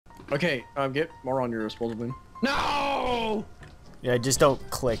Okay, get more on your disposal bin. No! Yeah, just don't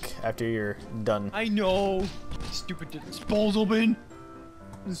click after you're done. I know. Stupid disposal bin.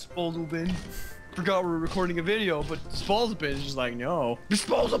 Disposal bin. Forgot we're recording a video, but disposal bin is just like, no.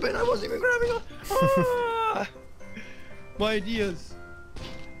 Disposal bin, I wasn't even grabbing it. Ah! My ideas.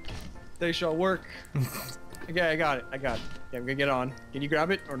 They shall work. Okay, I got it. Yeah, I'm gonna get on. Can you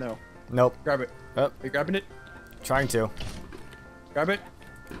grab it or no? Nope. Grab it. Oh. Are you grabbing it? Trying to. Grab it.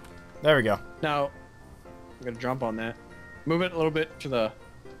 There we go. Now, I'm gonna jump on that. Move it a little bit to the...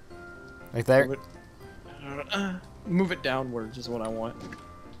 Right there? Move it downwards is what I want.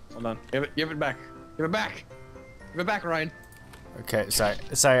 Hold on. Give it back. Give it back. Give it back, Ryan. Okay, sorry.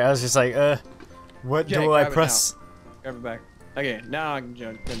 I was just like, what Okay, do I grab it press? now. Grab it back. Okay, now I can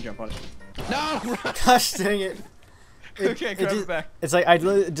jump on it. No! Gosh dang it. Okay, grab it back. It's like I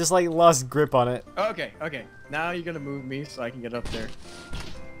just like lost grip on it. Okay. Now you're gonna move me so I can get up there.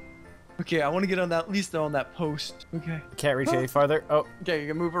 Okay, I want to get on that, at least on that post. Okay. Can't reach any farther. Oh. Okay, you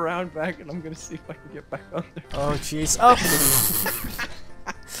can move around back, and I'm gonna see if I can get back on there. Oh jeez. Oh.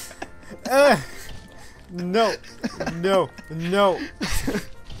 No. No. No.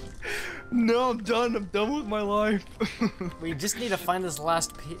 No, I'm done. I'm done with my life. We just need to find this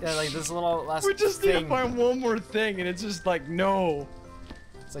last, this little last. We just thing. need to find one more thing, and it's just like no.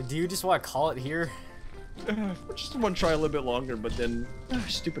 It's like, do you just want to call it here? I just want to try a little bit longer, but then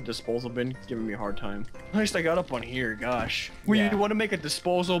stupid disposal bin giving me a hard time. At least I got up on here. Gosh, we want to make a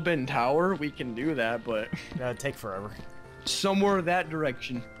disposal bin tower. We can do that, but that'd take forever. Somewhere that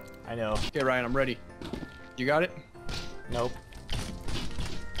direction. I know. Okay, Ryan, I'm ready. You got it? Nope.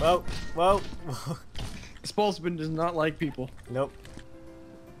 Whoa, whoa. Disposal bin does not like people. Nope.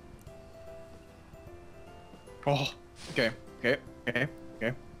 Oh, okay.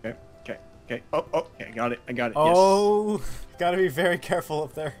 Oh, okay, I got it. Oh, yes. Gotta be very careful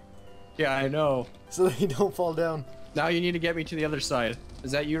up there. Yeah, I know. So that you don't fall down. Now you need to get me to the other side.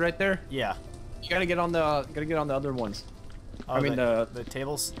 Is that you right there? Yeah. You gotta get on the other ones. Oh, I mean the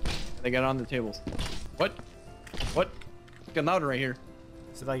tables. They got on the tables. What? Getting louder right here.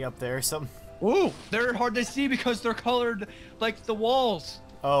 Is it like up there or something? Ooh, they're hard to see because they're colored like the walls.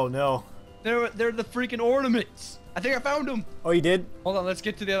 Oh no. They're the freaking ornaments. I think I found them. Oh, you did? Hold on, let's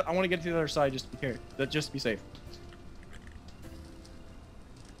get to the. I want to get to the other side just to be here. Just to be safe.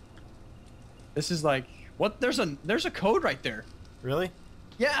 This is like what? There's a code right there. Really?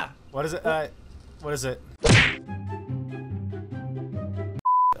 Yeah. What is it? What is it?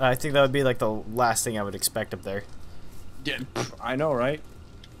 I think that would be like the last thing I would expect up there. Yeah, I know, right?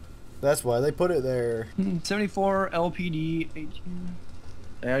 That's why they put it there. 74 LPD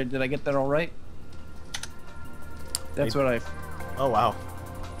 18. Did I get that all right? That's what I. Oh wow.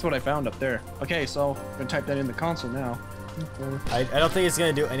 That's what I found up there. Okay, so I'm gonna type that in the console now. I don't think it's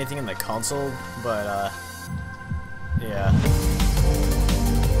gonna do anything in the console, but yeah.